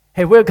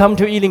Hey, welcome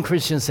to Ealing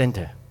Christian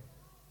Center.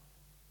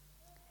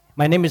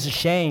 My name is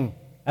Shane.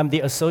 I'm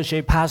the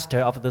associate pastor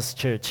of this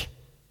church.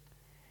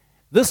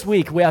 This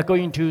week, we are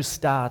going to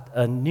start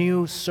a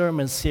new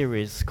sermon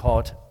series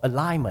called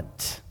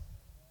Alignment.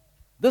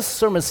 This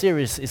sermon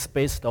series is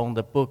based on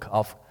the book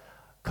of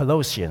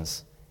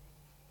Colossians.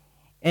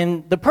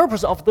 And the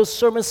purpose of this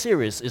sermon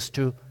series is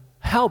to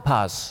help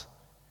us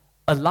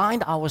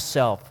align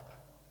ourselves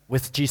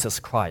with Jesus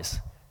Christ,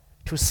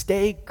 to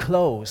stay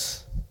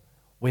close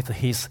with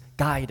his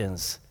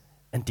guidance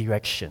and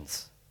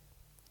directions.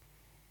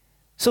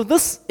 So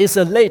this is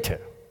a letter.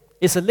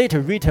 It's a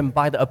letter written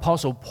by the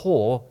Apostle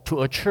Paul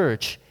to a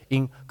church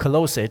in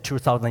Colossae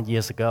 2,000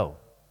 years ago.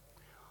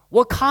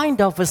 What kind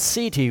of a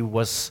city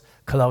was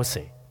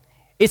Colossae?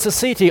 It's a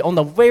city on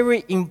a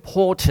very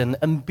important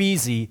and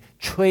busy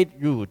trade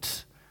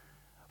route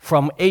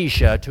from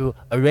Asia to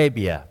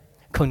Arabia,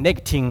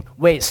 connecting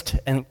west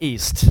and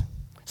east.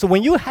 So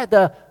when you have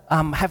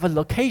a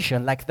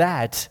location like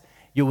that,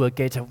 you will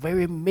get a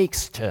very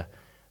mixed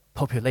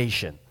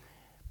population.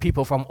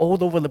 People from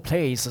all over the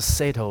place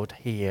settled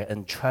here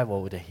and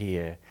traveled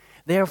here.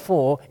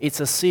 Therefore, it's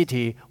a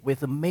city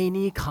with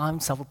many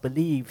kinds of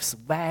beliefs,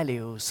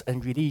 values,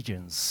 and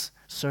religions,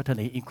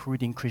 certainly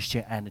including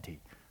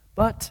Christianity.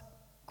 But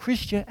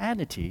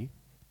Christianity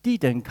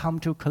didn't come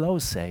to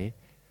Colossae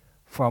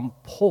from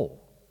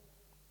Paul,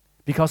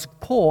 because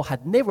Paul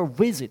had never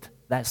visited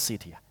that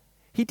city.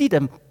 He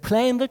didn't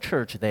plant the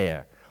church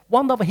there.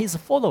 One of his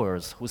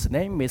followers, whose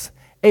name is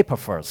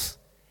Epaphras,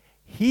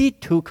 he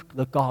took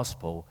the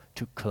gospel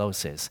to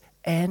Colossae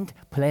and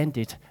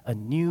planted a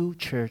new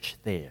church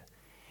there.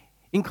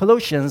 In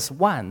Colossians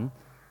 1,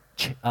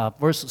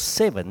 verse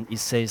 7, it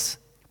says,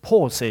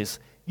 Paul says,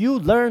 you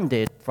learned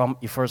it from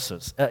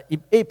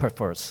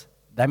Epaphras.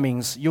 That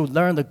means you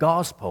learned the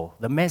gospel,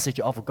 the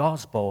message of the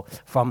gospel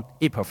from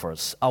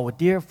Epaphras, our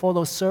dear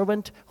fellow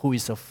servant who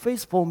is a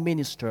faithful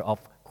minister of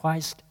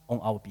Christ on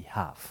our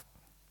behalf.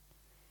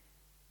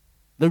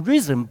 The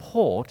reason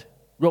Paul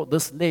wrote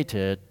this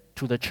letter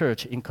to the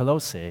church in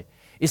Colossae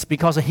is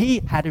because he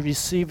had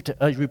received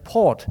a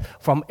report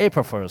from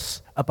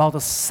Epaphras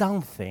about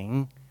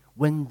something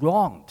went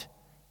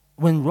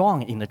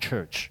wrong in the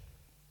church.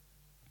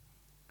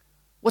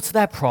 What's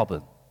that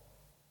problem?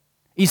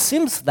 It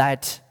seems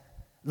that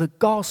the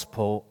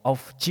gospel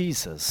of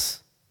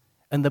Jesus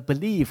and the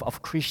belief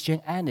of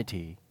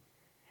Christianity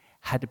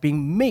had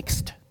been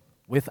mixed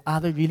with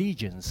other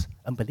religions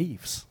and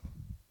beliefs.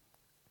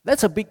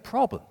 That's a big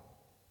problem.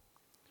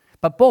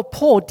 But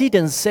Paul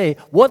didn't say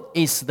what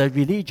is the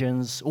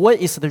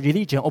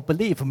religion or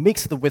belief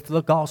mixed with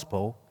the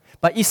gospel,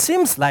 but it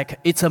seems like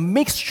it's a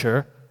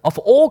mixture of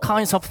all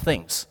kinds of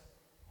things.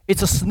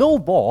 It's a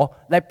snowball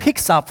that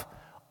picks up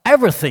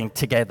everything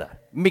together,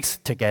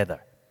 mixed together.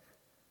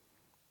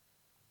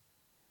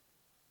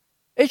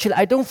 Actually,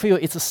 I don't feel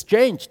it's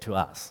strange to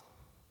us.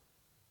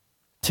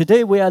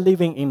 Today we are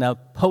living in a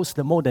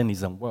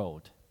postmodernism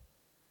world.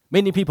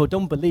 Many people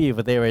don't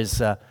believe there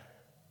is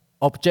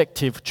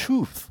objective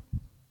truth.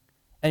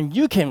 And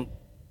you can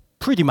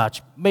pretty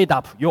much make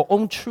up your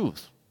own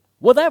truth,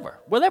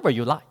 whatever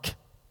you like.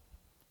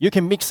 You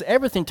can mix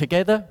everything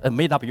together and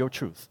make up your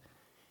truth.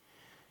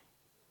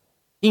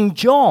 In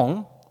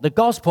John, the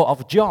Gospel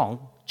of John,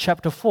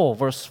 chapter 4,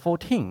 verse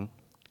 14,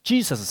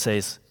 Jesus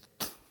says,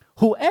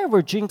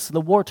 whoever drinks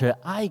the water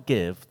I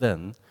give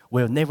them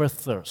will never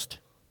thirst.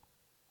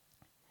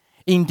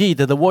 Indeed,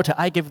 the water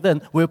I give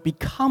them will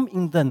become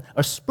in them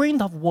a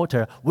spring of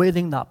water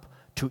welling up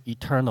to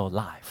eternal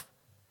life.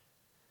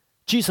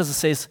 Jesus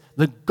says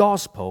the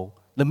gospel,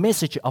 the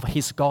message of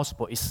his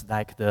gospel is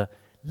like the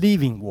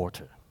living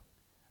water,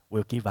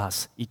 will give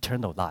us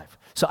eternal life.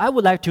 So I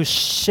would like to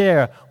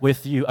share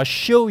with you,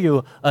 show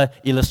you an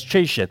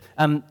illustration.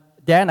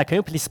 Diana, can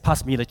you please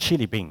pass me the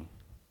chili bean?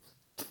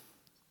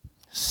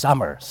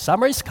 Summer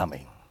is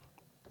coming.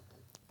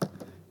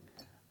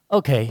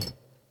 Okay.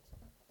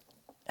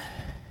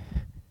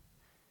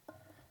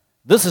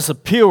 This is a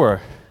pure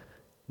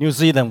New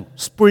Zealand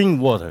spring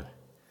water.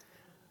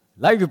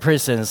 That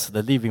represents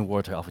the living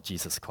water of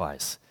Jesus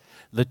Christ,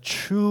 the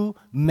true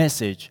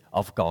message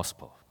of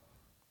gospel.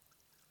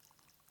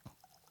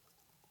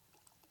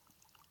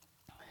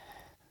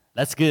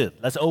 That's good.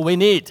 That's all we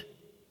need.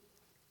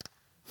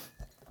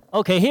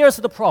 Okay, here's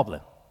the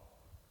problem.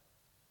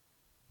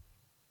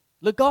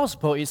 The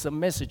gospel is a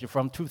message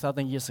from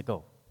 2,000 years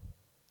ago.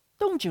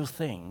 Don't you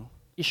think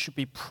it should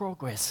be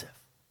progressive,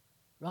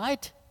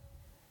 right?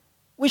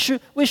 We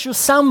should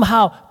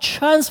somehow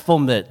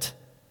transform it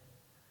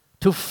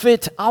to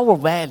fit our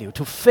value,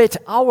 to fit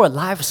our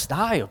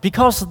lifestyle,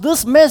 because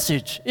this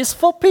message is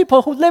for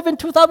people who lived in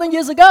 2,000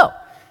 years ago.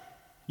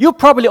 You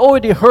probably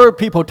already heard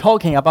people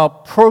talking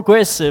about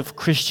progressive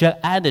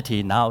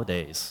Christianity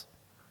nowadays.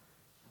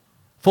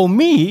 For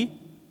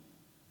me,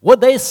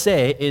 what they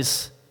say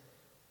is,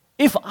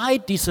 if I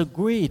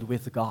disagreed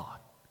with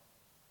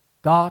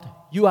God,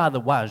 you are the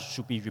one who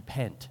should be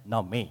repent,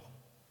 not me.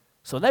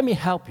 So let me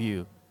help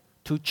you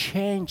to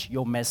change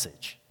your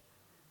message.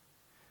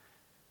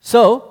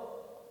 So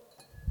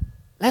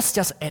let's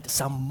just add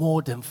some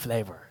modern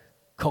flavor,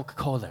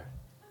 Coca-Cola,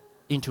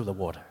 into the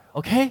water,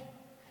 okay?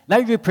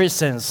 That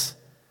represents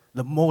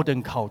the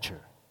modern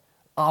culture,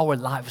 our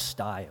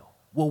lifestyle,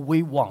 what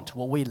we want,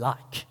 what we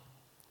like.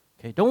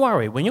 Okay, don't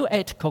worry, when you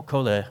add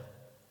Coca-Cola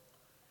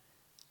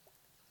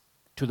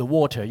to the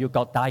water, you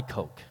got Diet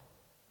Coke.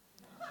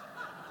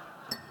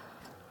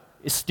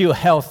 It's still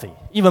healthy,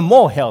 even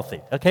more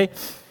healthy, okay?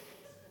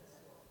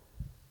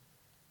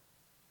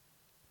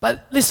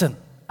 But listen,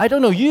 I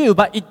don't know you,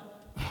 but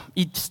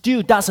it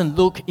still doesn't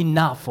look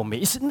enough for me.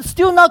 It's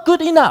still not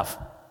good enough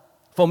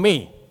for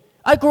me.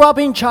 I grew up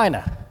in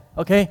China,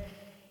 okay?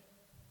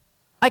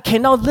 I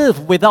cannot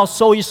live without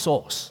soy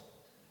sauce.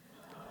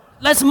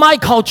 That's my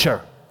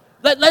culture.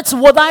 That's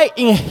what I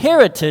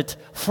inherited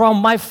from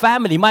my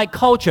family, my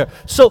culture.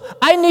 So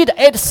I need to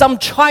add some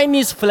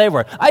Chinese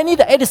flavor. I need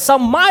to add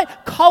some my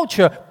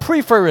culture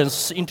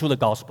preference into the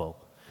gospel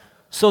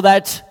so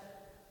that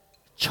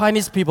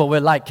Chinese people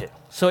will like it.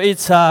 So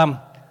it's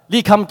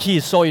Li Kam Ki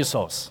soy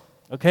sauce,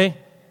 okay?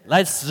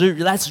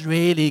 That's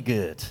really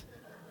good.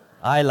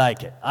 I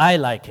like it. I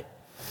like it.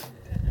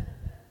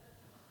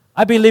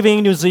 I've been living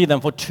in New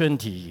Zealand for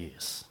 20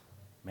 years.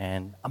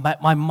 Man,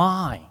 my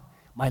mind,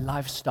 my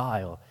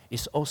lifestyle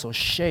is also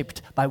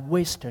shaped by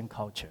Western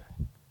culture,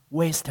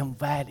 Western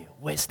value,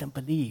 Western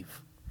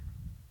belief.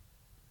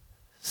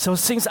 So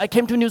since I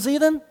came to New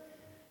Zealand,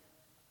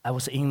 I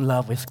was in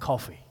love with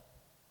coffee.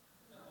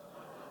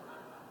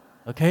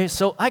 Okay,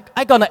 so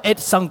I'm gonna add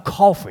some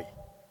coffee.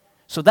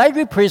 So that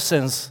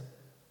represents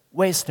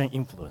Western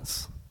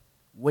influence,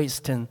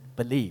 Western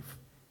belief.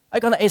 I'm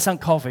gonna add some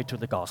coffee to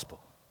the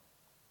gospel.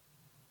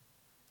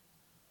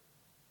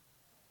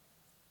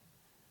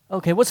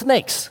 Okay, what's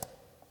next?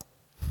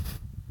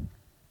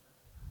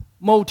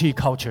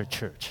 Multicultural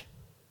church.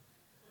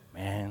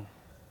 Man.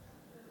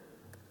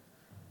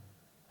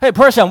 Hey,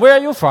 Persian, where are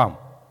you from?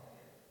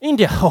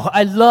 India. Oh,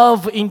 I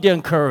love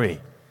Indian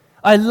curry.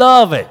 I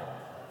love it.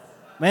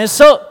 Man,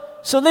 so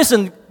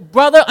listen,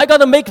 brother, I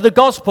gotta make the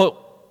gospel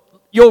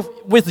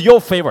with your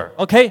favor,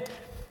 okay?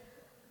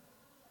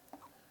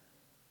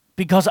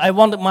 Because I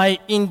want my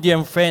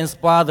Indian friends,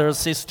 brothers,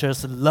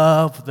 sisters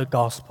love the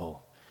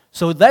gospel.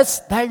 So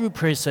that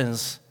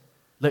represents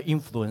the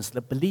influence,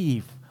 the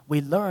belief we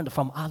learned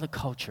from other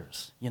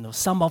cultures. You know,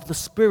 some of the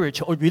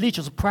spiritual or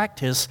religious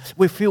practice,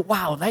 we feel,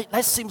 wow,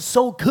 that seems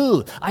so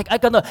cool. I'm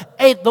gonna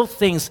add those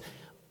things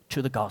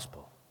to the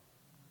gospel.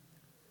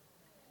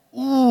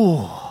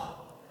 Ooh.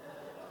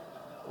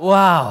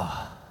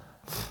 Wow.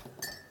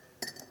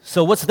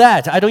 So what's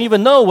that? I don't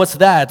even know what's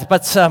that,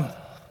 but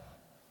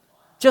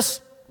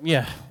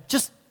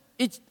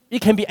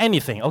it can be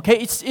anything, okay?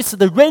 It's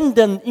the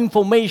random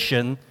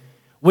information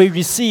we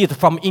received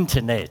from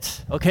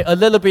internet, okay? A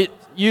little bit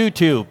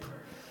YouTube,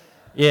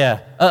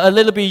 a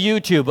little bit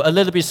YouTube, a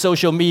little bit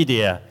social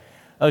media,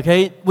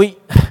 okay? We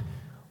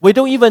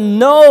don't even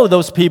know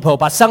those people,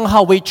 but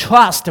somehow we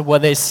trust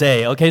what they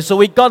say, okay? So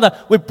we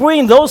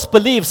bring those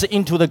beliefs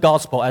into the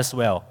gospel as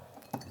well.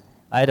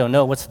 I don't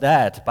know what's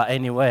that, but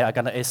anyway, I'm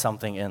gonna add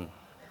something in.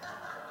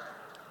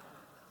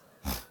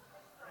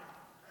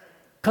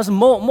 Because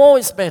more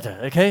is better,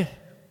 okay?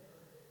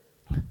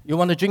 You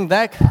want to drink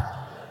that?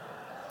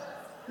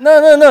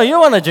 No, you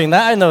want to drink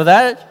that, I know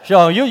that.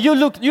 Sure, you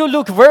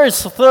look very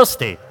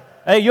thirsty.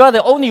 Hey, you are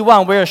the only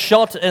one wearing a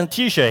short and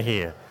t-shirt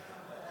here.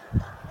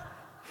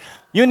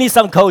 You need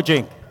some cold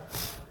drink.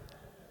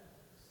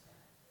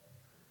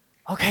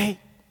 Okay,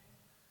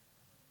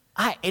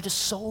 I ate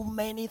so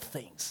many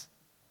things.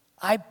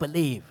 I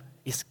believe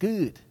it's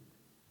good.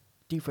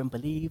 Different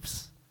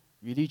beliefs,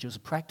 religious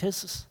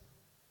practices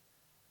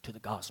to the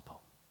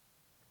gospel.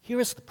 Here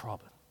is the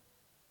problem.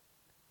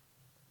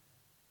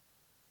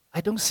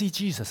 I don't see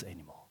Jesus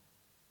anymore.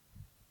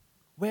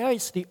 Where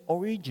is the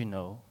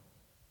original,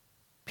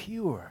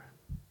 pure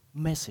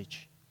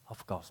message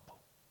of gospel?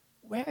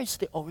 Where is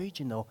the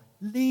original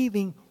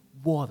living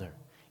water?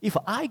 If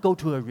I go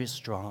to a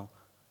restaurant,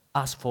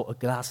 ask for a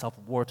glass of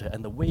water,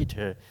 and the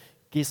waiter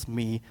gives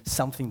me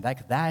something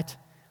like that,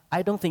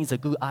 I don't think it's a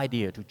good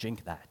idea to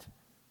drink that.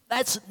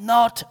 That's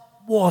not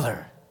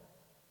water.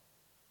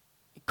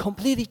 It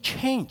completely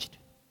changed.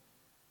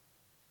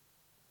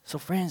 So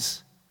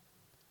friends,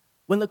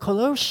 when the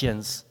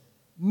Colossians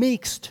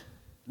mixed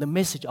the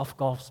message of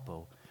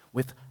gospel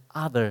with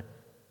other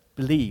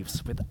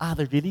beliefs, with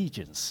other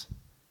religions,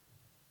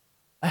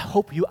 I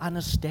hope you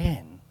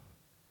understand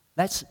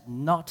that's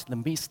not the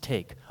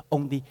mistake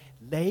only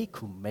they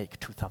could make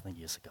 2,000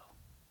 years ago.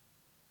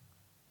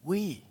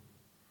 We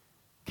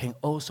can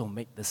also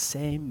make the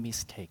same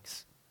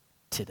mistakes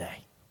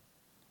today.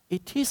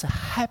 It is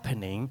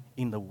happening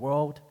in the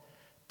world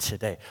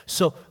today.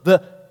 So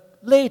the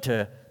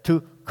letter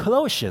to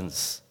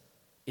Colossians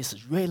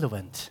is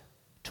relevant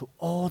to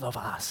all of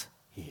us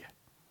here.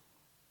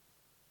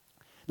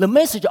 The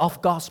message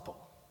of gospel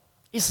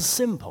is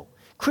simple.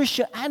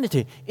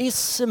 Christianity is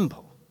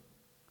simple.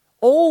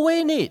 All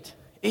we need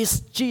is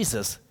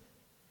Jesus.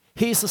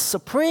 He is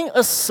supreme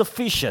and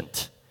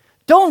sufficient.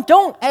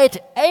 Don't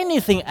add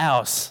anything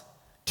else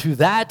to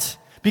that,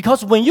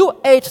 Because when you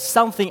add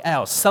something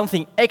else,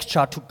 something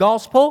extra to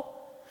gospel,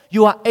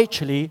 you are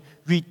actually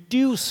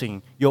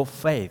reducing your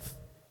faith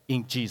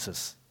in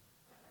Jesus.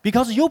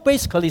 Because you're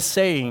basically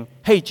saying,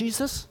 hey,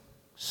 Jesus,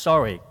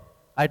 sorry,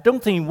 I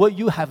don't think what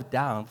you have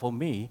done for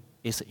me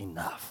is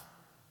enough.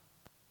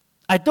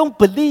 I don't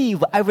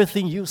believe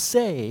everything you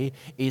say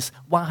is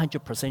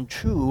 100%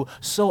 true,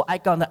 so I'm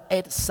going to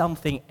add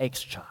something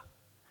extra.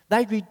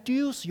 That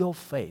reduces your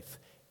faith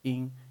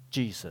in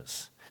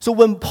Jesus. So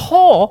when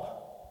Paul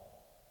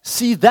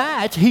see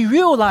that, he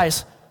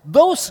realized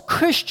those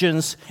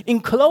Christians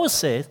in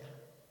Colossae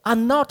are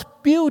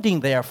not building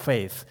their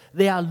faith.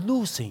 They are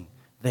losing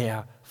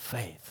their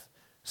faith.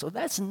 So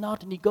that's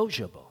not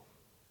negotiable.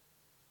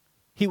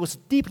 He was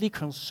deeply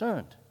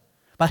concerned,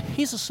 but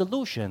his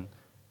solution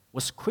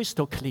was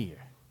crystal clear.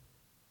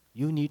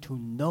 You need to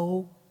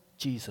know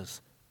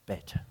Jesus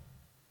better.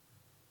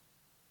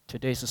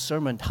 Today's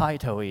sermon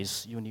title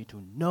is, You Need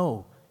to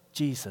Know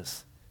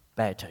Jesus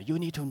Better. You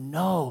need to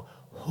know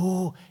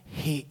who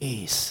He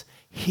is.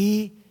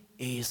 He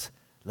is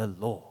the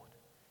Lord.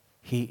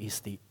 He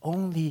is the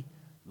only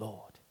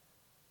Lord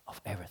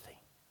of everything.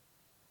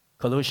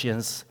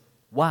 Colossians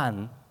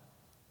 1,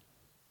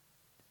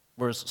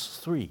 verse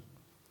 3.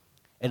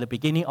 At the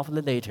beginning of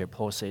the letter,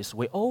 Paul says,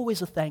 we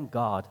always thank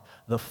God,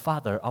 the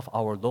Father of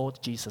our Lord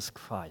Jesus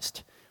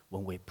Christ,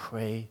 when we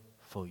pray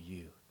for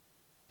you.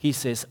 He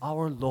says,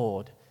 our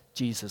Lord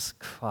Jesus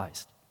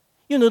Christ.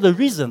 You know, the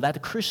reason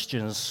that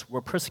Christians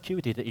were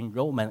persecuted in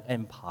Roman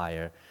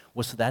Empire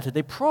was that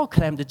they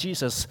proclaimed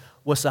Jesus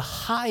was a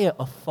higher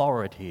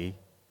authority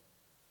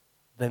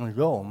than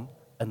Rome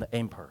and the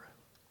emperor.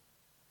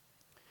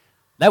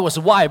 That was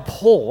why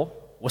Paul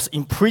was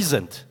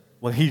imprisoned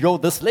when he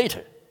wrote this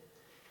letter.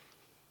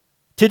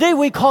 Today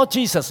we call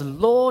Jesus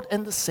Lord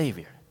and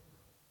Savior.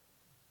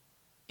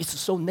 It's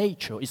so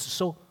natural, it's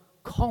so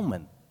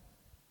common.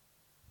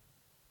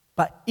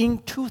 But in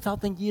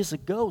 2,000 years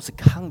ago's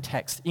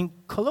context, in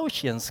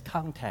Colossians'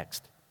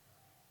 context,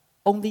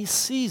 only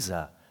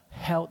Caesar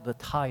held the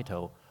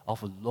title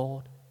of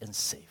Lord and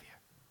Savior.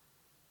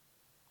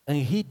 And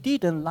he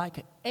didn't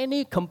like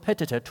any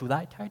competitor to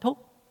that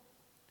title.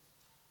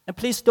 And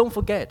please don't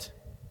forget,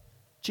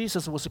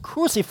 Jesus was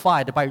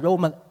crucified by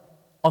Roman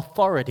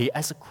authority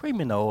as a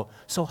criminal.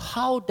 So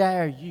how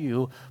dare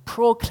you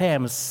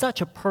proclaim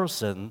such a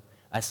person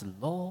as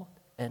Lord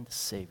and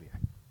Savior?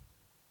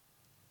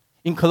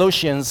 In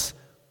Colossians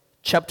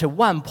chapter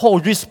 1, Paul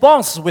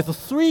responds with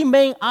three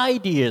main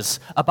ideas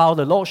about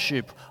the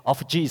lordship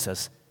of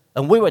Jesus.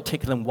 And we will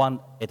take them one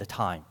at a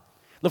time.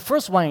 The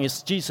first one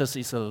is Jesus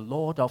is the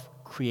Lord of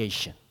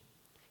creation.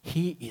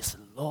 He is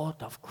Lord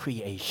of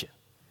creation.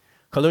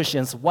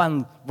 Colossians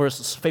 1,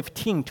 verses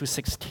 15 to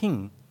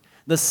 16.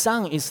 The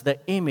Son is the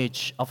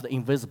image of the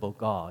invisible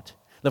God,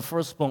 the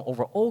firstborn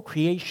over all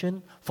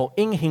creation, for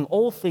in Him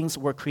all things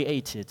were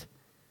created,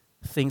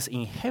 things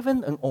in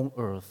heaven and on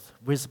earth,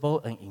 visible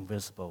and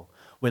invisible,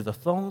 whether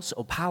thrones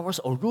or powers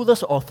or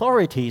rulers or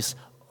authorities,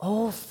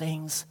 all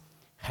things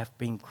have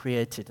been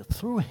created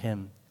through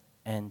Him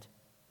and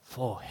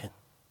for Him.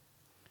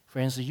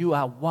 Friends, you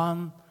are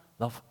one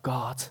of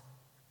God's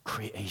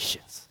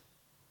creations.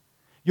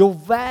 Your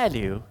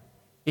value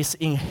is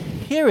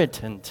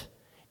inherent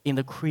in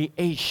the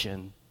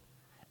creation,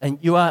 and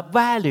your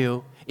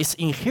value is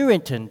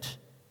inherent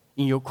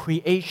in your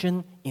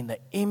creation in the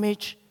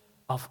image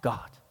of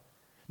God.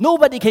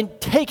 Nobody can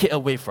take it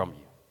away from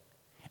you,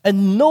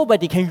 and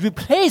nobody can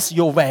replace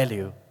your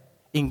value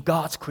in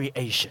God's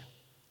creation.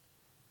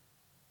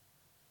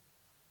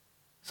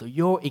 So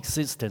your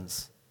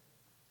existence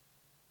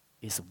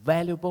is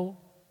valuable,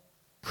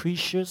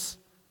 precious,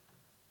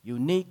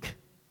 unique,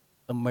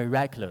 and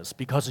miraculous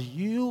because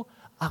you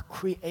are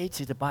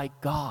created by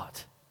God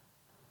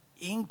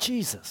in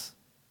Jesus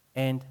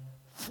and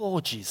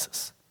for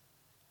Jesus.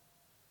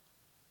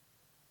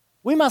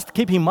 We must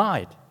keep in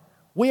mind,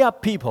 we are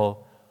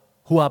people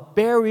who are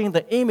bearing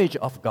the image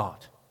of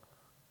God.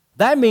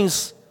 That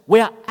means we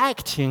are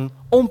acting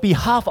on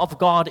behalf of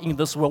God in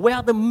this world. We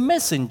are the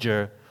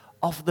messenger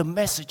of the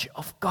message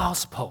of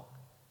gospel.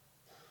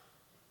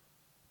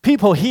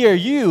 People hear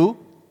you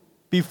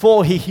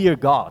before he hear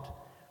God.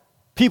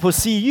 People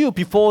see you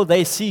before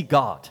they see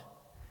God.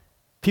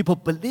 People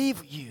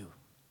believe you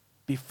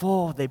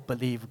before they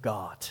believe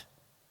God.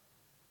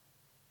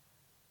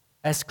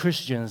 As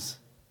Christians,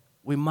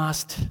 we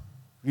must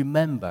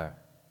remember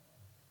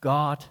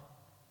God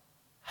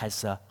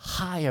has a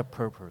higher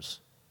purpose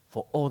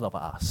for all of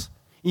us.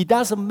 It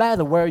doesn't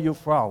matter where you're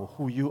from,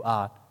 who you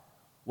are,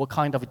 what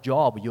kind of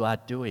job you are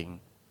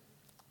doing.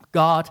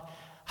 God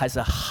has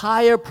a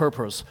higher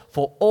purpose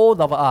for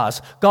all of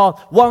us. God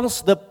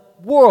wants the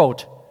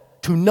world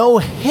to know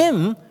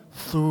Him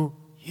through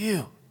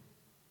you.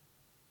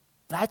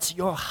 That's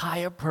your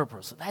higher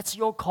purpose. That's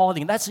your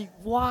calling. That's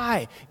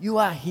why you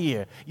are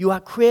here. You are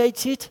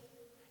created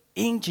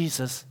in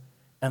Jesus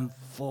and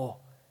for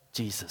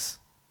Jesus.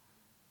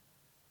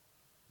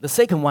 The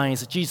second one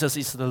is Jesus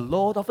is the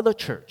Lord of the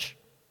church.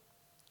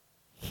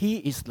 He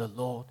is the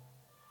Lord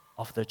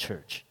of the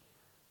church.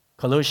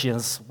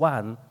 Colossians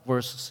 1,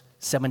 verse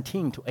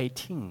 17 to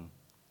 18.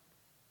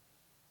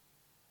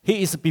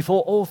 He is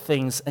before all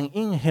things, and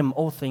in him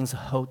all things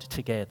hold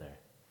together.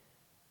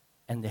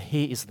 And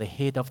he is the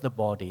head of the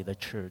body, the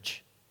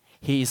church.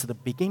 He is the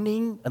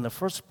beginning and the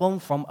firstborn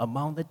from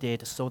among the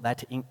dead, so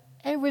that in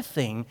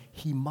everything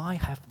he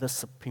might have the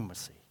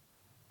supremacy.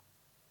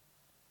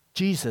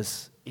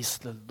 Jesus is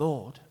the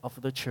Lord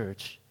of the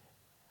church,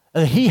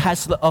 and he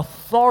has the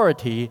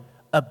authority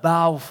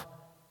above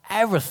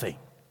everything.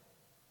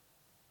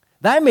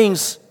 That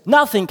means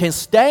nothing can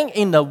stand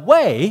in the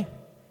way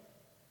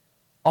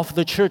of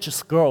the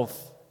church's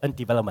growth and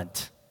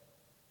development.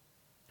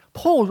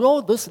 Paul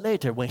wrote this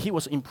letter when he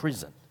was in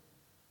prison,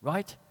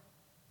 right?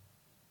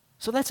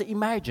 So let's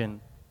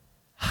imagine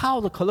how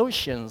the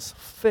Colossians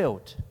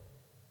felt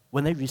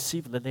when they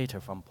received the letter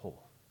from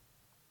Paul.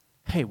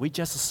 Hey, we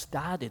just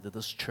started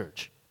this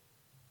church.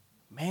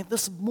 Man,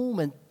 this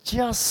movement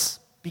just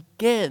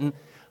began,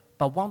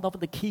 but one of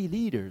the key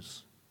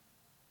leaders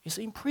is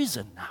in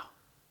prison now.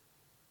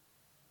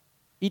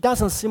 It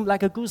doesn't seem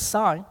like a good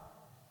sign.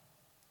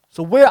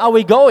 So where are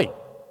we going?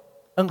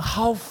 And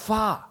how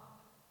far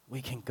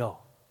we can go?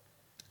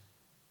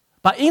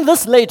 But in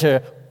this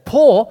letter,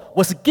 Paul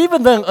was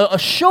given an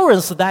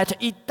assurance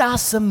that it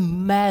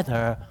doesn't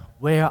matter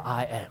where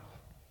I am,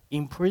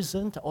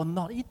 imprisoned or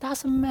not, it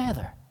doesn't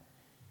matter.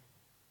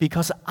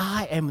 Because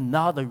I am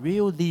not the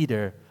real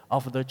leader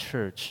of the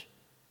church.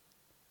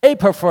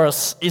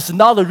 Epaphras is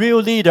not the real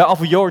leader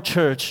of your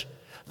church.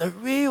 The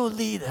real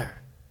leader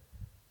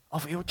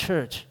of your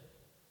church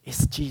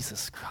is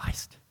Jesus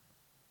Christ.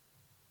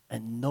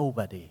 And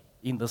nobody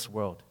in this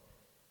world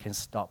can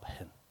stop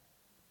him.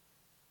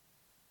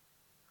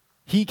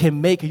 He can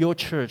make your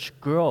church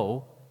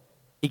grow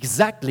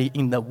exactly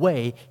in the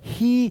way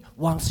he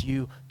wants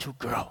you to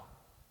grow.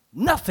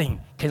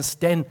 Nothing can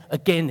stand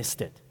against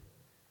it.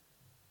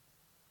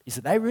 Is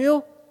that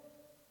real?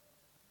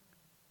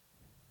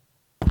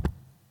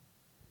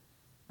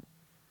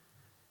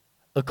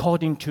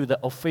 According to the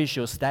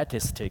official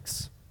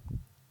statistics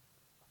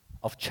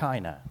of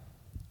China,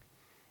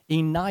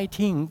 in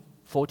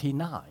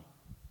 1949,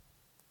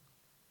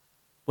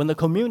 when the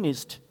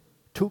communists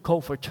took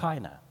over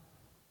China,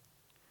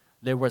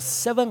 there were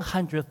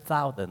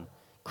 700,000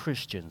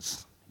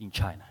 Christians in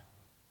China.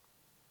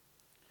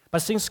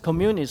 But since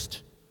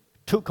communists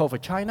took over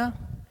China,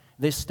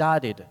 they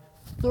started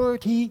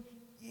 30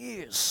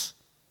 years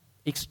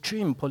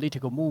extreme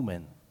political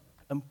movement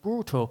and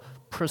brutal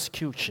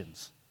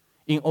persecutions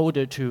in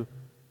order to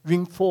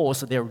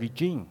reinforce their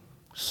regime.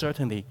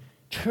 Certainly,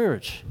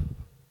 church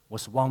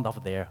was one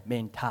of their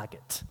main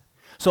targets.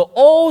 So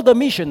all the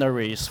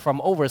missionaries from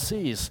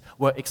overseas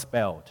were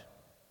expelled.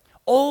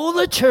 All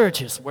the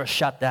churches were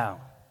shut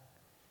down.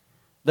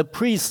 The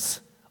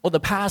priests or the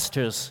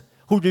pastors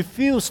who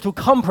refused to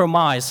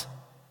compromise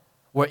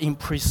were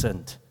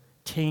imprisoned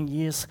 10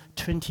 years,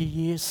 20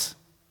 years,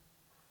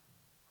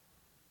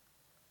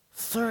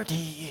 30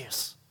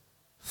 years.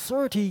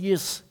 30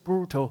 years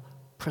brutal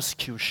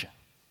persecution.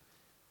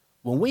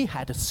 When we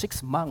had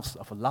 6 months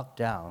of a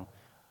lockdown,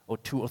 or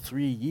 2 or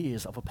 3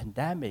 years of a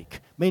pandemic,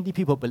 many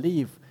people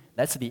believe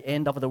that's the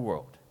end of the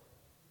world.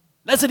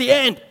 That's the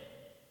end.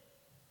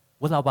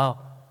 What about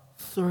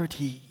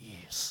 30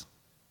 years?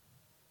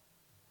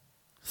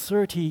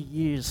 30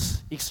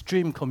 years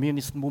extreme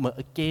communist movement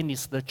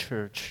against the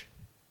church.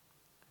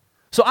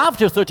 So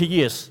after 30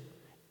 years,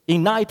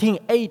 in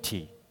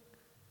 1980,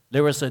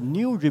 there was a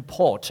new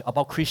report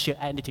about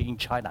Christianity in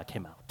China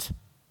came out.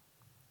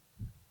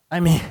 I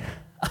mean,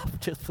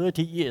 after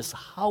 30 years,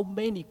 how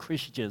many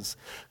Christians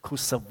could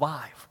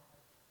survive?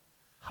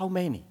 How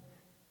many?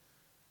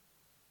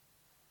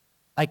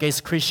 I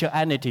guess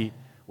Christianity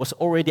was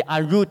already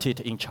unrooted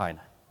in China.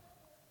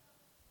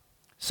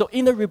 So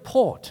in the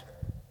report,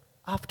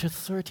 after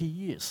 30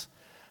 years,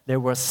 there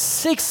were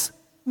 6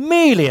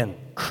 million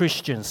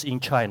Christians in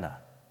China,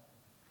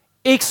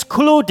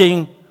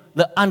 excluding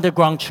the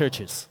underground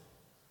churches.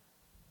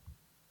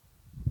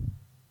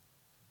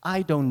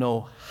 I don't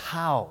know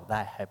how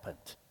that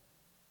happened,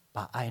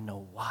 but I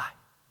know why.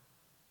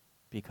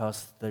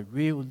 Because the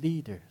real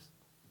leader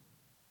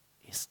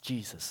is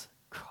Jesus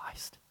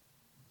Christ.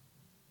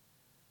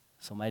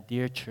 So my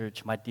dear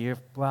church, my dear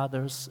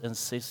brothers and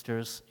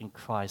sisters in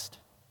Christ,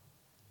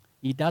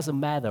 it doesn't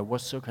matter what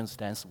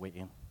circumstance we're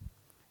in.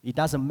 It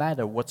doesn't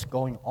matter what's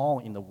going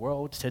on in the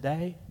world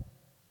today.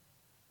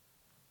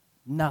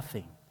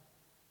 Nothing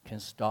can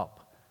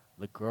stop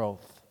the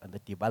growth and the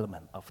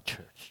development of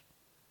church.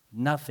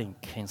 Nothing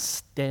can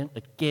stand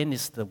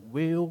against the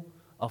will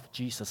of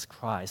Jesus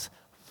Christ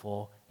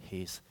for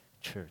his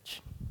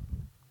church.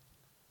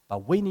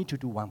 But we need to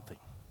do one thing.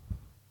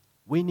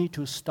 We need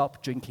to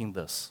stop drinking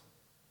this.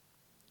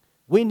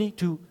 We need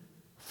to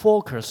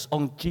focus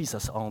on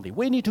Jesus only.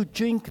 We need to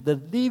drink the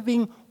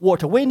living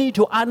water. We need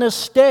to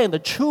understand the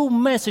true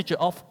message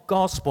of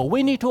gospel.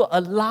 We need to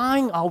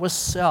align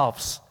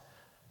ourselves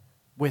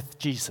with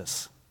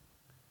Jesus.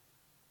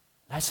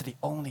 That's the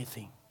only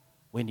thing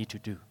we need to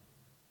do.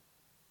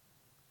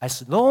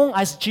 As long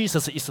as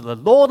Jesus is the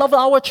Lord of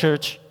our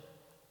church,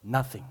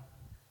 nothing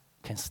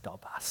can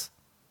stop us.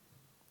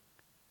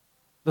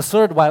 The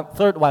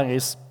third one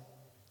is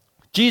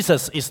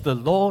Jesus is the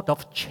Lord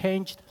of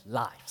changed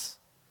lives.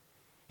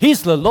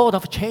 He's the Lord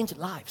of changed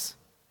lives.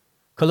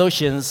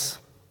 Colossians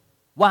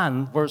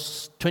 1,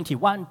 verse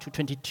 21 to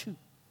 22.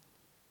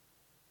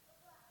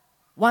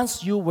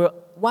 Once you were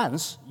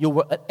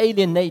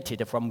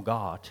alienated from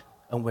God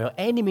and were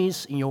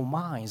enemies in your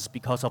minds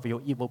because of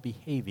your evil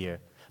behavior,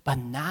 but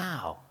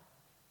now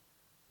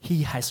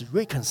He has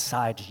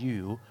reconciled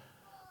you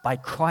by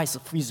Christ's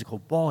physical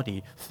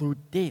body through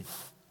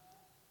death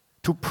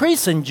to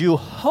present you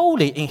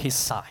holy in His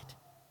sight,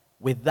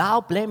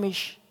 without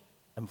blemish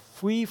and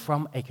free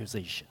from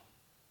accusation.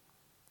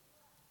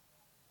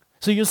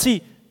 So you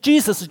see,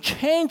 Jesus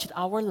changed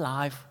our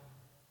life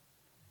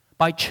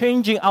by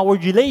changing our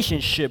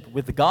relationship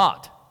with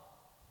God.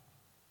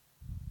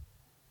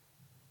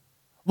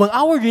 When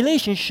our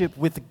relationship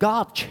with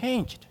God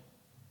changed,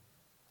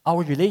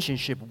 our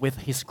relationship with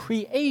His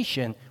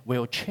creation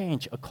will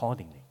change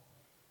accordingly.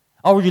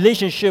 Our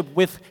relationship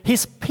with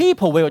His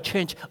people will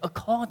change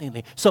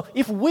accordingly. So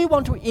if we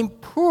want to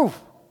improve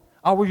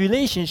our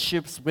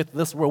relationships with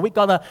this world, we're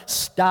going to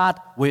start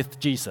with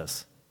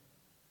Jesus.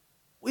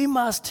 We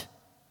must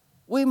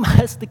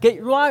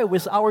get right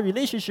with our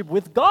relationship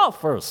with God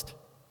first.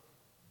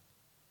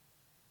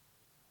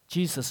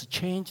 Jesus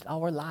changed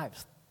our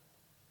lives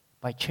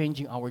by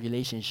changing our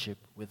relationship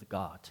with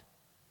God.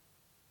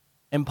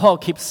 And Paul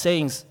keeps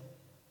saying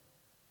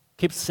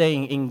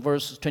in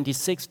verse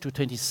 26 to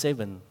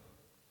 27,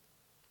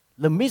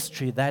 the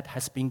mystery that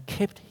has been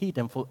kept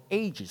hidden for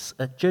ages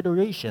and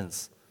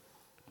generations,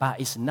 but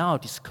is now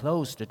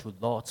disclosed to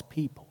Lord's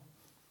people.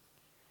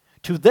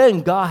 To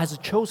them, God has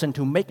chosen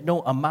to make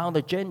known among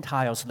the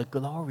Gentiles the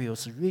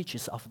glorious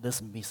riches of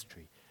this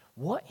mystery.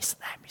 What is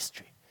that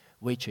mystery?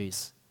 Which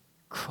is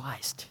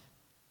Christ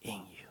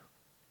in you,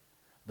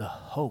 the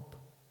hope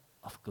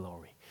of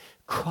glory.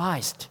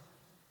 Christ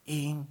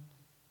in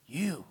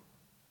you.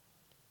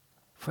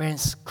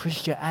 Friends,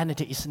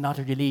 Christianity is not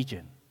a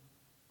religion.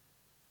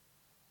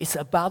 It's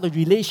about the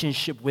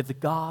relationship with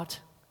God,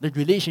 the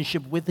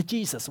relationship with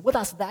Jesus. What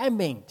does that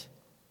mean?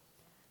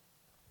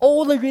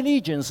 All the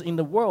religions in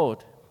the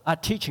world are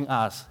teaching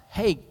us,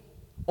 hey,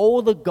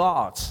 all the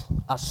gods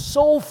are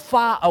so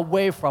far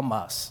away from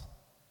us.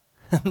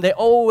 They're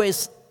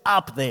always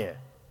up there.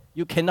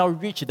 You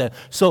cannot reach them.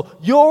 So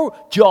your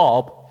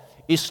job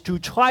is to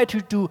try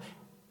to do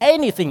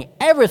everything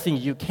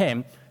you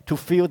can to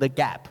fill the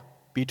gap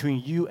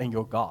between you and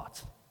your God.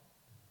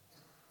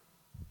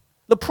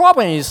 The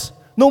problem is,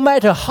 no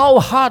matter how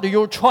hard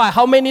you try,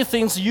 how many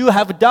things you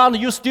have done,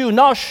 you're still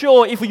not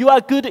sure if you are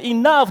good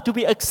enough to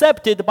be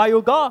accepted by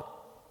your God.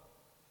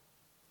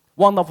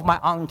 One of my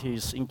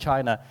aunties in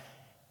China,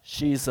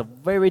 she's a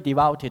very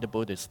devoted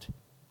Buddhist.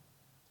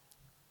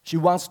 She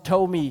once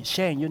told me,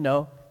 Shane,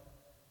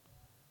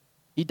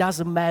 it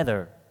doesn't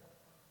matter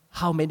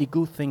how many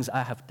good things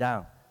I have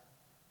done.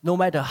 No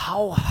matter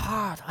how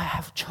hard I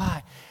have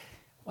tried,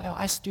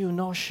 I'm still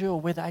not sure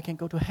whether I can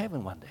go to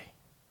heaven one day.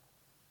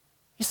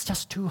 It's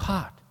just too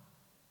hard.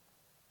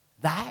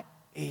 That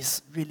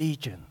is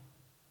religion.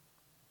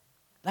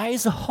 That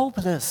is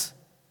hopeless.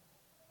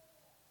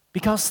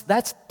 Because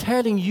that's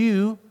telling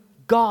you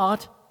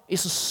God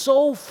is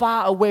so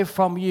far away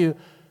from you.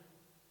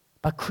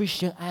 But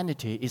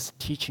Christianity is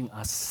teaching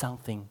us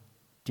something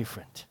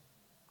different.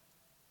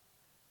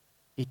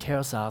 It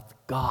tells us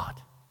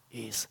God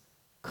is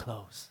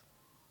close.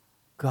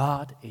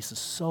 God is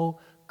so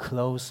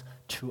close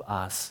to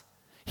us.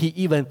 He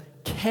even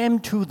came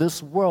to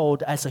this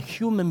world as a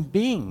human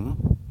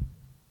being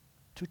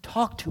to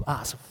talk to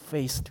us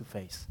face to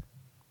face.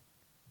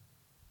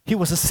 He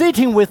was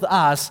sitting with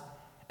us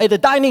at the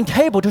dining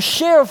table to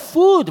share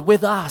food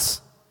with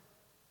us.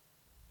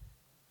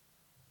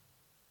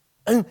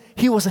 And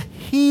He was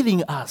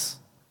healing us.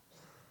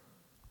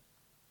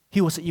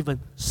 He was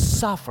even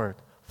suffered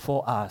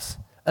for us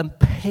and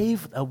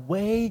paved a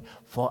way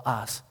for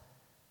us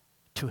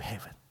to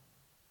heaven.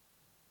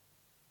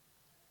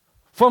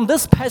 From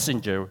this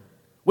passage,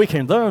 we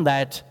can learn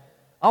that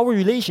our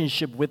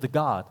relationship with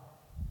God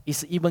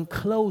is even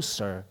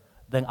closer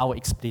than our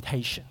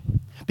expectation.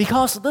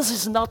 Because this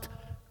is not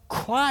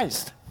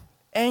Christ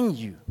and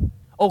you,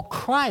 or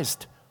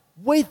Christ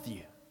with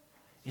you.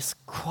 It's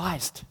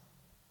Christ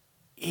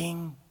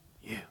in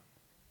you.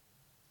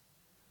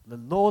 The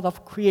Lord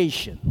of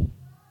creation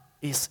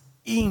is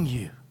in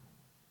you.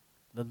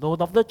 The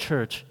Lord of the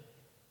church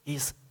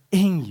is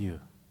in you.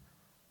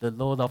 The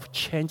Lord of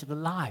changed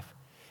life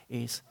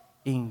is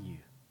in you.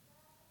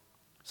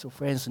 So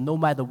friends, no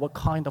matter what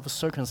kind of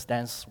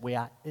circumstance we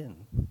are in,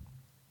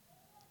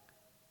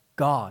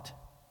 God,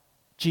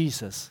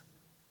 Jesus,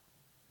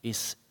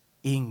 is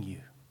in you.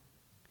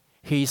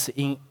 He is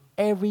in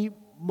every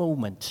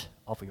moment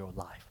of your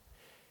life.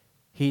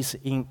 He is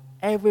in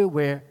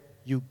everywhere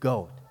you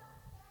go.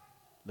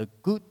 The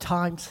good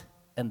times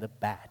and the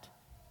bad.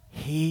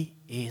 He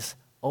is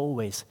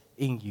always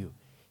in you.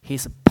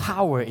 His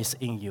power is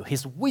in you.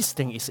 His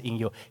wisdom is in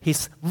you.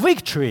 His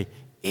victory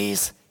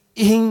is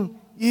in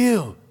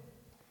you.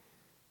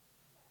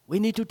 We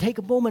need to take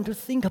a moment to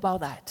think about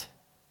that.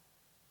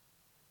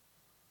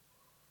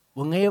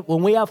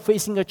 When we are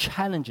facing the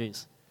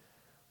challenges,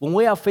 when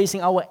we are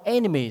facing our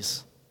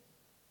enemies,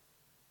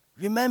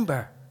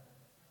 remember,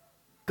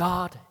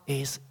 God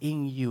is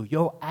in you.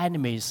 Your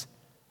enemies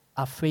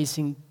are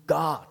facing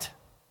God.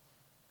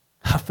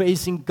 Are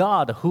facing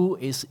God who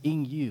is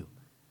in you.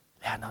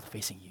 They are not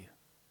facing you.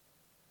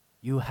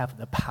 You have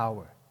the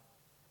power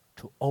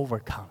to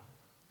overcome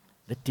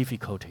the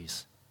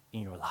difficulties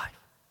in your life.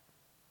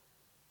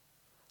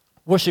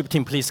 Worship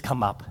team, please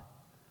come up.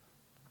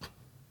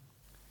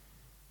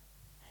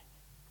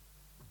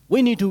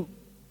 We need to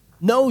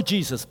know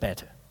Jesus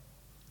better.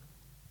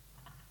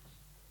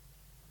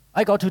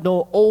 I got to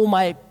know all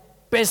my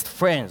best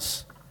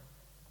friends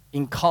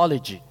in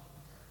college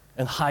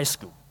and high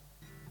school.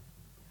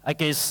 I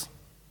guess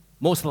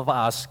most of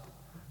us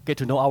get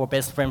to know our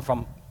best friend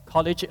from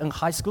college and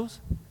high schools.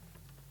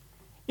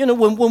 You know,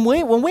 when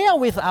we are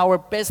with our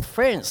best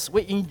friends,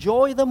 we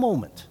enjoy the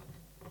moment.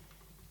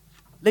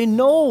 They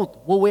know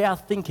what we are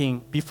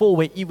thinking before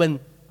we even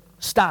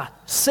start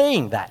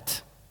saying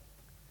that.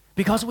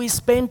 Because we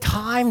spend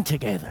time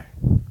together.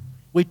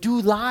 We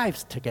do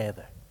lives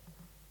together.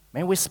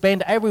 Man, we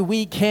spend every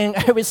weekend,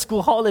 every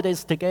school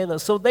holidays together.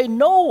 So they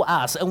know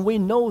us and we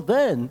know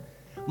them.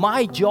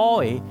 My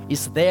joy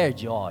is their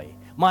joy.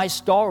 My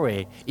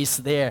story is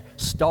their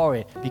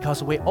story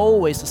because we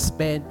always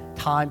spend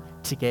time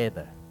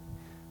together.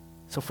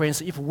 So friends,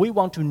 if we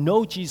want to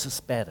know Jesus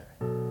better,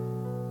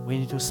 we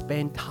need to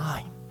spend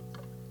time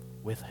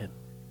with Him.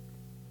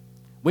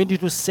 We need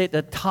to set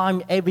a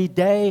time every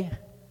day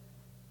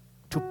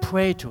to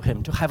pray to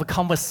Him, to have a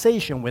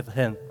conversation with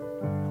Him.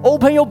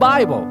 Open your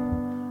Bible.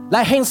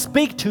 Let Him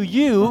speak to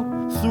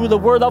you through the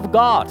Word of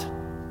God.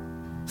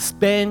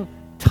 Spend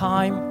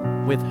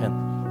time with Him.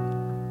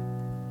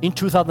 In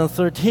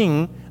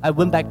 2013, I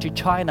went back to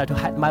China to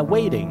have my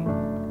wedding.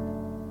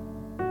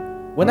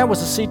 When I was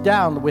sit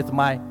down with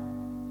my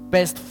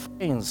best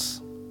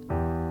friends,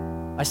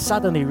 I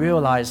suddenly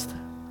realized,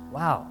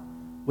 wow,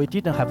 we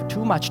didn't have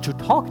too much to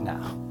talk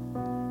now.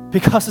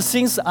 Because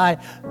since I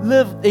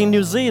lived in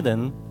New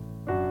Zealand,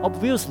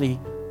 obviously,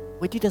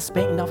 we didn't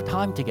spend enough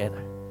time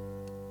together.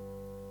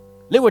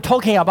 They were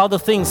talking about the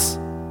things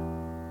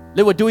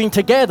they were doing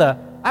together.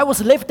 I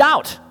was left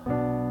out.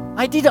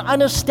 I didn't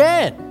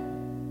understand.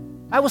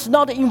 I was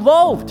not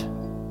involved.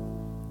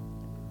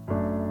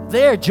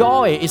 Their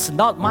joy is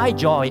not my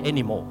joy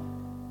anymore.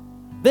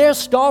 Their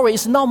story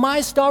is not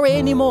my story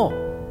anymore.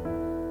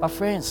 But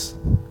friends,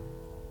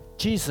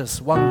 Jesus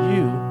wants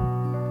you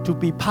to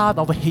be part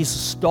of His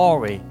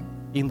story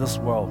in this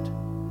world.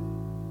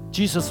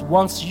 Jesus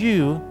wants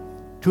you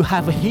to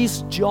have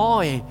His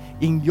joy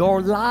in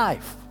your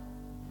life.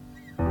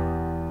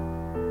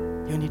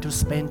 You need to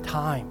spend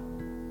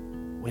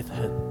time with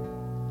Him.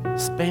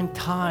 Spend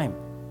time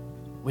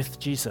with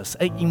Jesus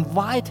and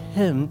invite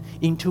Him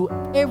into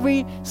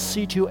every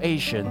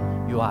situation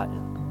you are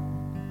in.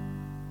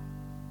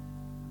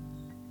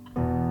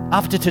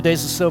 After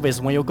today's service,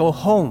 when you go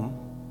home,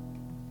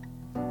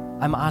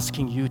 I'm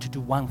asking you to do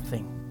one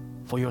thing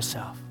for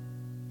yourself.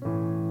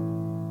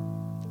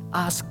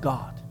 Ask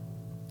God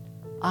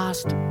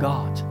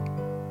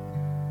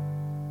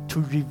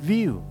to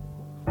reveal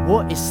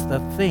what is the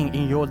thing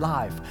in your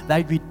life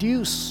that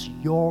reduces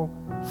your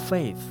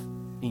faith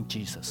in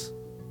Jesus.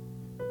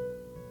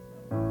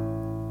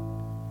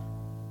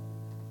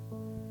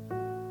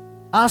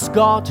 Ask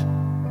God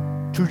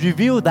to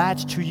reveal that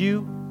to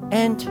you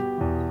and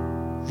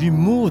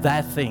remove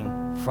that thing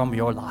from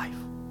your life.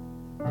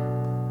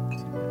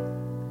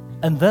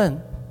 And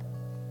then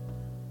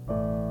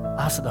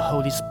ask the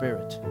Holy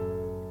Spirit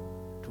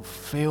to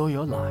fill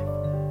your life,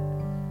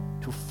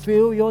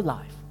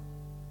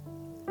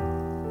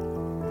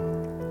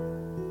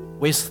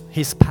 with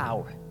His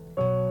power,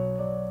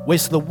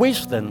 with the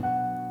wisdom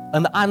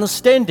and the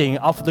understanding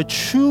of the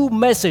true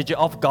message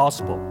of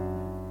gospel.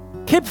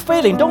 Keep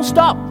feeling, don't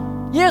stop.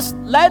 Yes,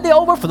 let it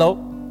overflow.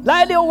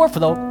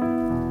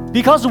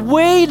 Because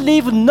we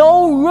leave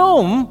no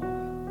room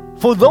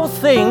for those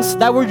things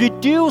that will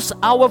reduce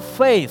our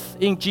faith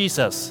in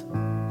Jesus.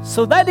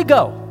 So let it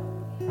go.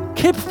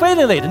 Keep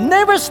feeling it.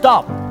 Never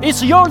stop.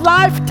 It's your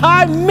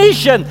lifetime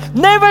mission.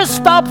 Never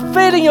stop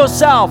filling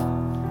yourself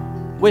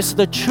with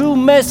the true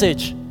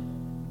message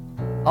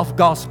of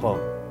gospel.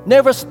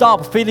 Never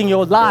stop filling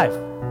your life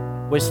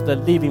with the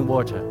living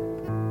water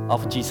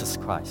of Jesus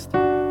Christ.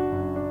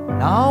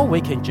 Now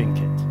we can drink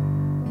it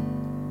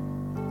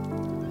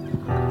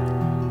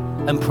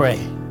and pray.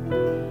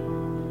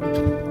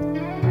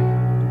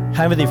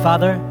 Heavenly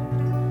Father,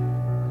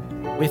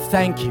 we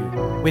thank you.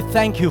 We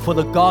thank you for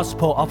the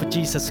gospel of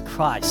Jesus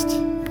Christ.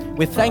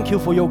 We thank you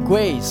for your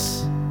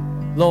grace,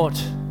 Lord.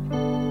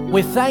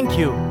 We thank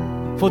you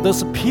for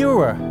this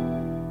pure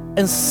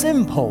and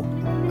simple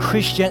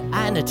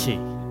Christianity.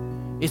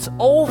 It's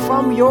all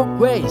from your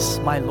grace,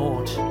 my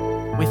Lord.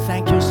 We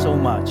thank you so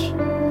much.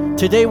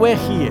 Today we're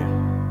here.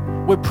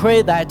 We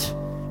pray that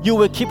you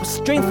will keep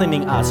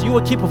strengthening us. You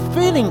will keep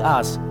filling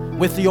us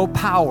with your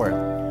power.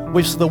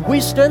 with the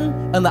wisdom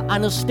and the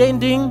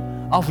understanding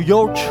of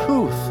your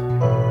truth,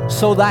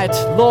 so that,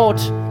 Lord,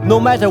 no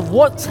matter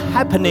what's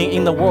happening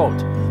in the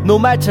world, no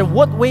matter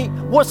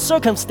what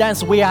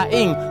circumstance we are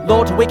in,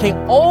 Lord, we can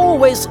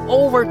always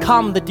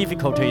overcome the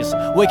difficulties.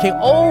 We can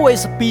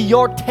always be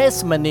your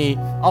testimony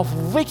of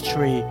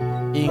victory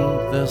in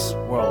this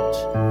world.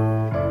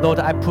 Lord,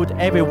 I put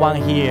everyone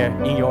here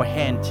in your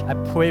hand. I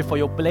pray for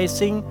your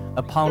blessing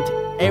upon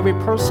every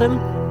person,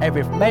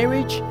 every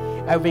marriage,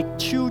 every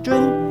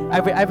children,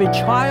 every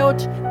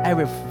child,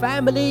 every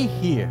family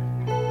here.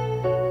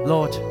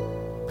 Lord,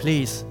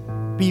 please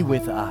be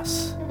with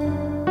us.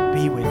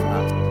 Be with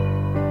us.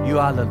 You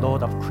are the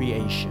Lord of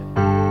creation.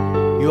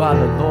 You are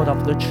the Lord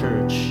of the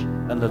church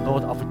and the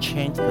Lord of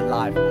change the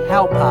life.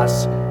 Help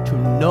us to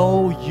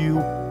know you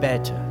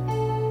better.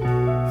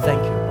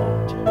 Thank you,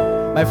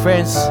 Lord. My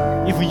friends,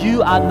 if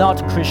you are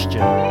not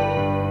Christian,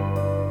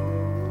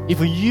 if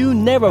you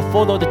never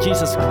followed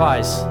Jesus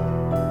Christ,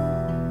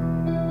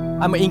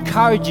 I'm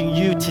encouraging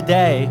you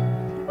today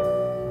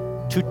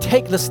to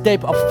take the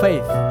step of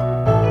faith,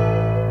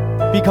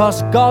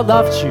 because God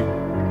loves you.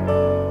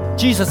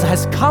 Jesus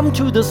has come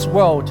to this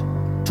world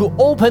to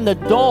open the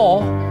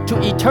door to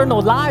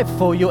eternal life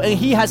for you, and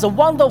He has a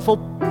wonderful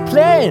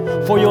plan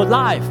for your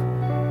life,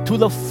 to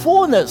the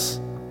fullness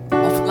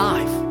of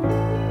life,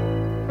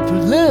 to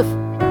live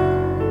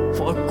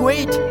for a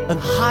great and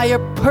higher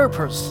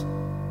purpose.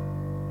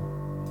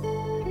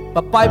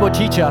 But Bible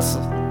teaches us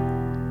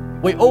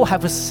we all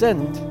have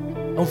sinned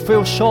and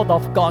fell short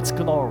of God's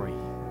glory.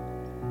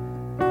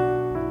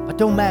 But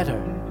don't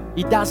matter.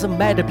 It doesn't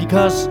matter,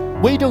 because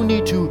we don't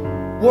need to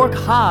work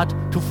hard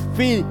to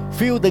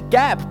fill the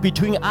gap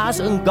between us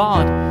and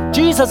God.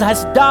 Jesus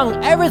has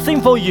done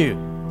everything for you.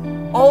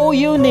 All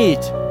you need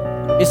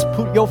is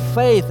put your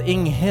faith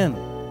in Him.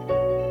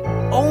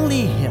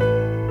 Only Him.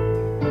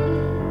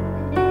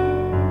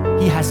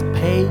 He has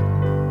paid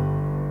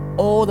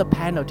all the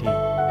penalty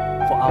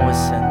for our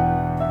sin.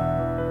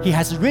 He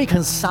has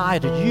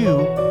reconciled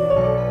you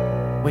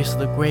with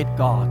the great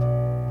God,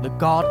 the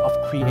God of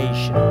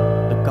creation,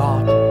 the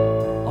God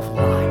of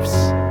lives.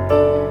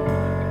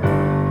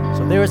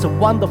 So there is a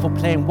wonderful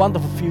plan,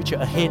 wonderful future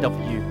ahead of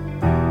you.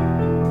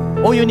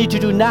 All you need to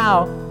do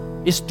now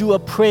is do a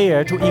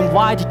prayer to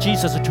invite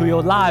Jesus to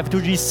your life, to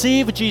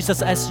receive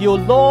Jesus as your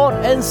Lord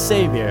and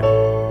Savior.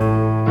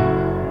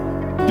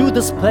 Do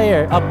this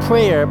prayer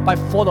by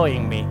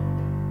following me.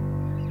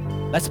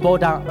 Let's bow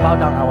down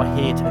our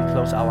head and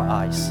close our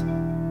eyes.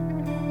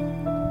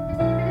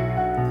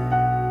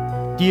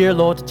 Dear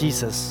Lord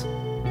Jesus,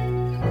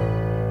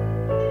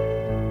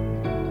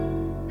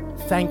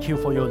 thank you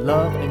for your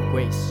love and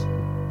grace.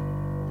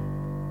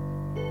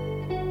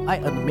 I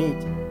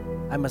admit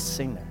I'm a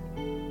sinner.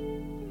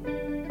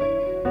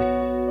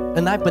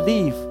 And I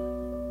believe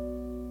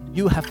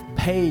you have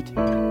paid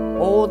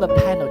all the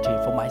penalty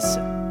for my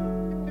sin.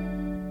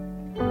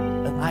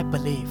 And I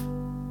believe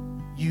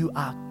you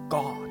are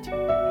God.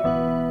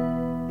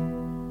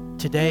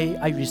 Today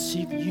I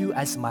receive you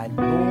as my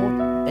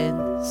Lord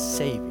and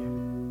Savior.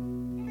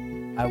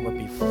 I will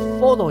be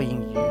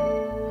following you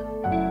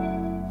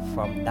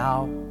from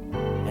now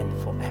and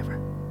forever.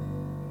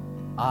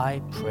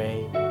 I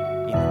pray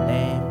in the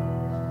name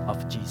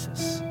of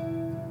Jesus.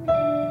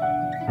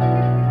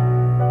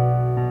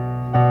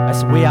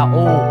 As we are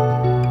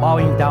all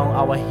bowing down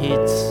our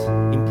heads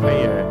in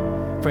prayer,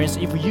 friends,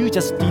 if you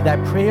just did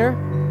that prayer,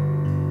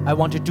 I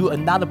want to do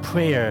another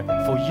prayer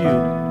for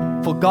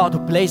you, for God to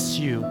bless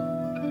you,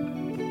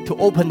 to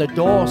open the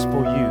doors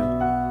for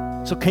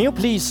you. So can you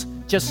please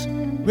just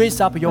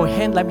raise up your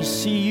hand? Let me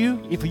see you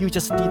if you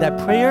just did that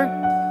prayer,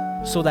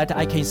 so that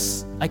I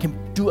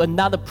can do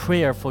another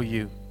prayer for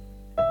you.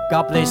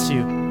 God bless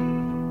you.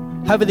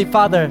 Heavenly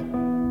Father,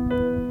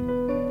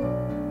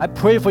 I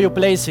pray for your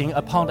blessing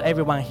upon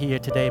everyone here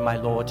today, my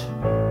Lord.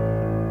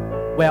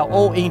 We are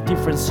all in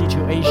different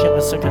situations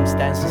and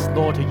circumstances.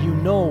 Lord, you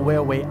know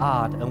where we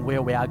are and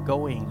where we are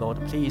going. Lord,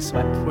 please,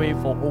 I pray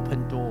for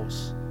open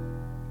doors.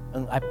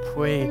 And I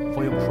pray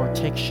for your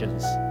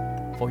protections,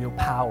 for your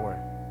power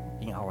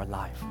in our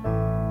life.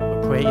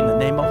 We pray in the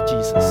name of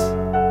Jesus.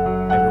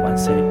 Everyone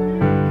say,